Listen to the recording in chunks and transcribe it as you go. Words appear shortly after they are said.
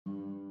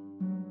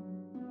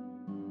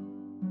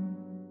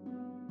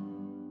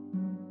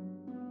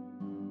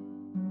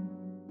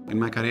In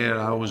my career,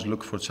 I always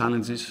look for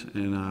challenges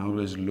and I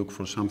always look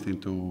for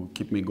something to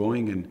keep me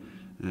going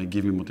and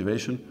give me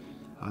motivation.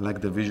 I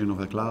like the vision of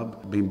the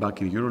club, being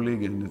back in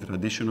EuroLeague and the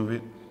tradition of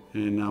it,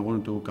 and I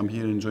wanted to come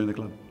here and join the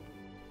club.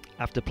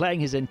 After playing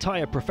his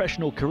entire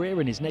professional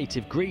career in his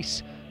native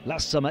Greece,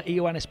 last summer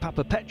Ioannis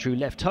Papapetrou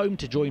left home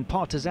to join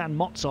Partizan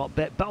Mozzart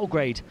Bet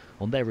Belgrade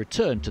on their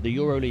return to the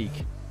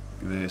EuroLeague.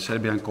 The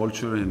Serbian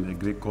culture and the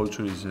Greek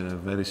culture is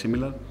very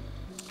similar.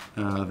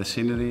 The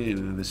scenery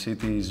and the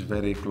city is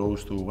very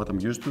close to what I'm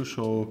used to,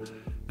 so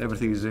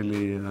everything is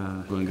really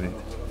going great.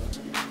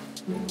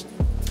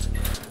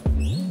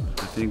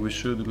 I think we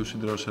should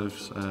consider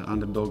ourselves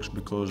underdogs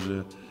because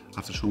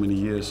after so many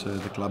years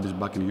the club is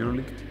back in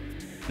EuroLeague,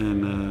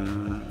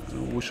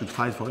 and we should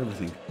fight for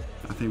everything.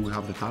 I think we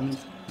have the talent,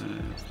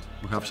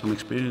 we have some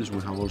experience,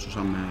 we have also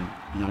some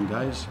young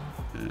guys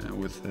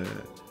with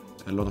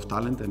a lot of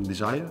talent and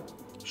desire,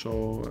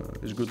 so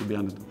it's good to be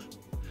underdogs.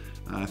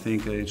 I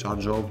think it's our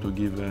job to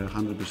give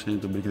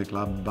 100% to bring the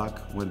club back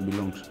where it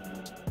belongs.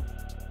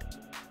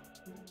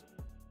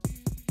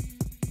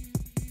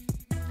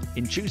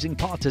 In choosing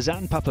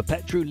Partizan,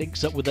 Papapetrou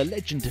links up with a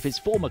legend of his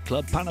former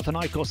club,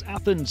 Panathinaikos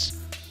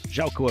Athens.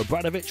 Željko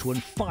Obradović won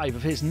 5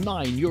 of his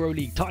 9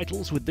 EuroLeague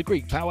titles with the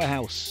Greek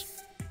powerhouse.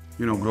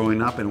 You know,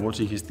 growing up and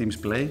watching his teams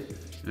play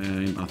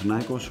in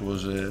Panathinaikos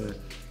was an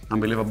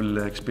unbelievable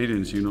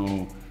experience. You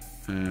know,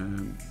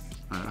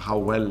 how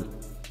well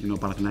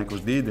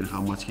Panathinaikos did and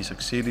how much he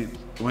succeeded.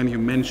 When you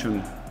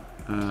mention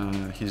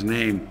his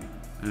name,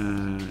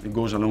 it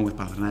goes along with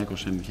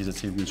Panathinaikos and his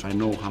achievements. I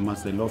know how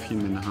much they love him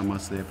and how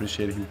much they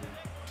appreciate him.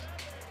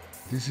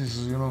 This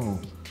is,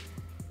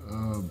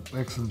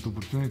 excellent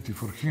opportunity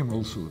for him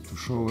also to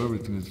show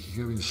everything that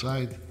he has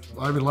inside.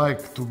 I would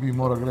like to be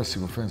more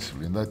aggressive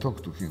offensively, and I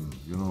talked to him,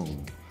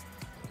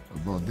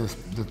 about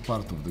that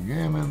part of the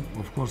game, and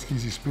of course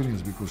his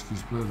experience, because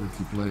he's player that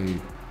he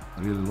played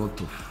really lot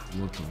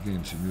of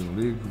games in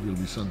EuroLeague will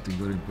be something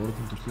very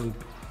important to help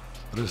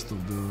the rest of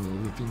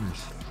the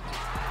teammates.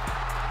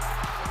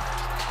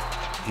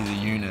 He's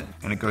a unit,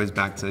 and it goes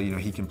back to,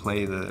 he can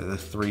play the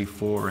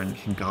 3-4 and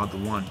can guard the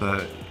 1.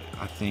 But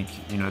I think,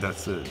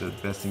 that's the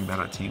best thing about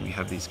our team. We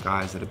have these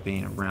guys that have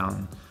been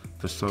around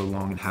for so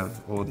long and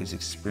have all these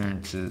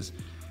experiences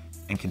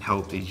and can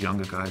help these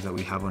younger guys that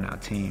we have on our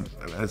team.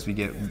 As we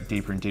get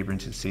deeper and deeper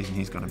into the season,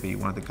 he's going to be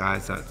one of the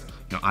guys that,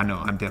 I know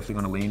I'm definitely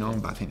going to lean on,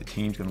 but I think the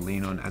team's going to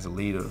lean on as a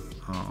leader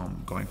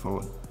going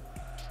forward.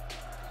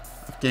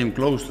 I came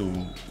close to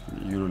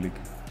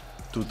EuroLeague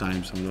 2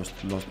 times. I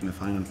lost in the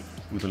final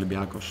with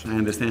Olympiacos. I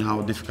understand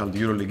how difficult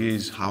EuroLeague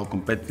is, how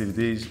competitive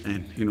it is,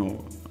 and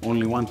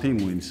only one team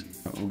wins.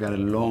 We've got a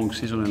long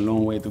season, a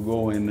long way to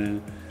go,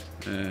 and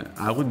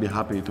I would be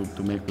happy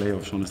to make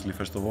playoffs, honestly,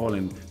 first of all,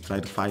 and try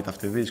to fight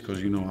after this,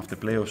 because after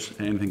playoffs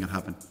anything can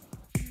happen.